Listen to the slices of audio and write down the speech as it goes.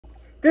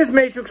This is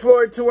Matrix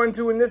Lord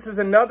 212, and this is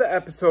another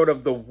episode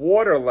of the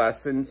water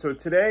lesson. So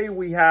today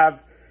we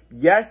have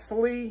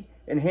Yesly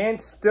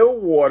Enhanced Still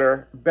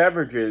Water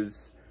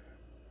Beverages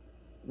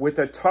with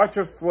a touch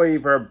of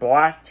flavor,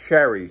 black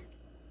cherry.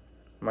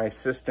 My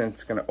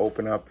assistant's going to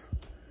open up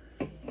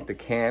the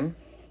can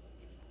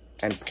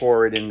and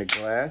pour it in the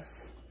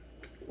glass.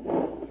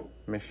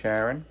 Miss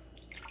Sharon.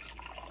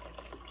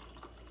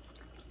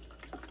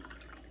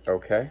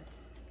 Okay,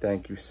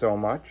 thank you so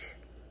much.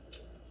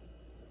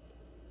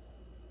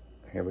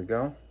 Here we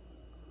go.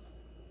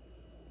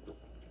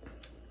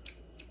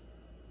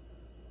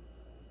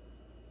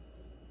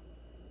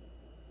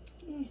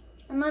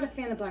 I'm not a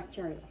fan of black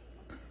cherry.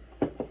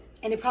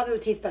 And it probably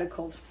would taste better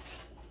cold.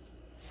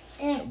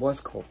 It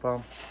was cold,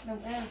 Bob.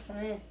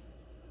 Yeah,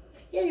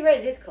 you're right,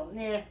 it is cold.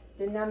 Nah,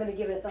 then I'm going to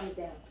give it a thumbs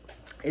down.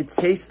 It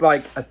tastes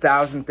like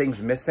 1,000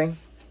 things missing.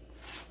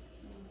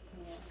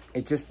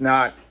 It's just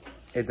not,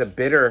 it's a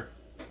bitter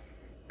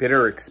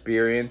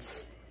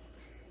experience.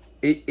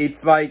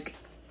 It's like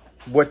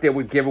what they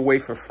would give away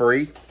for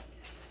free.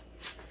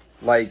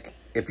 Like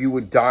if you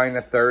would die in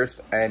a thirst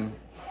and,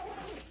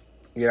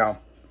 you know,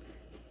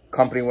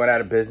 company went out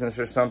of business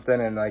or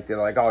something, and like they're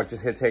like, oh,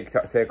 just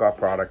take our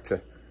product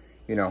to,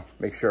 you know,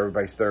 make sure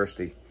everybody's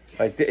thirsty.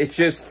 Like it's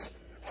just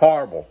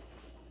horrible.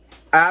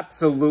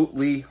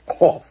 Absolutely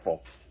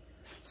awful.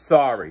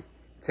 Sorry.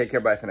 Take care.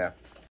 Bye for now.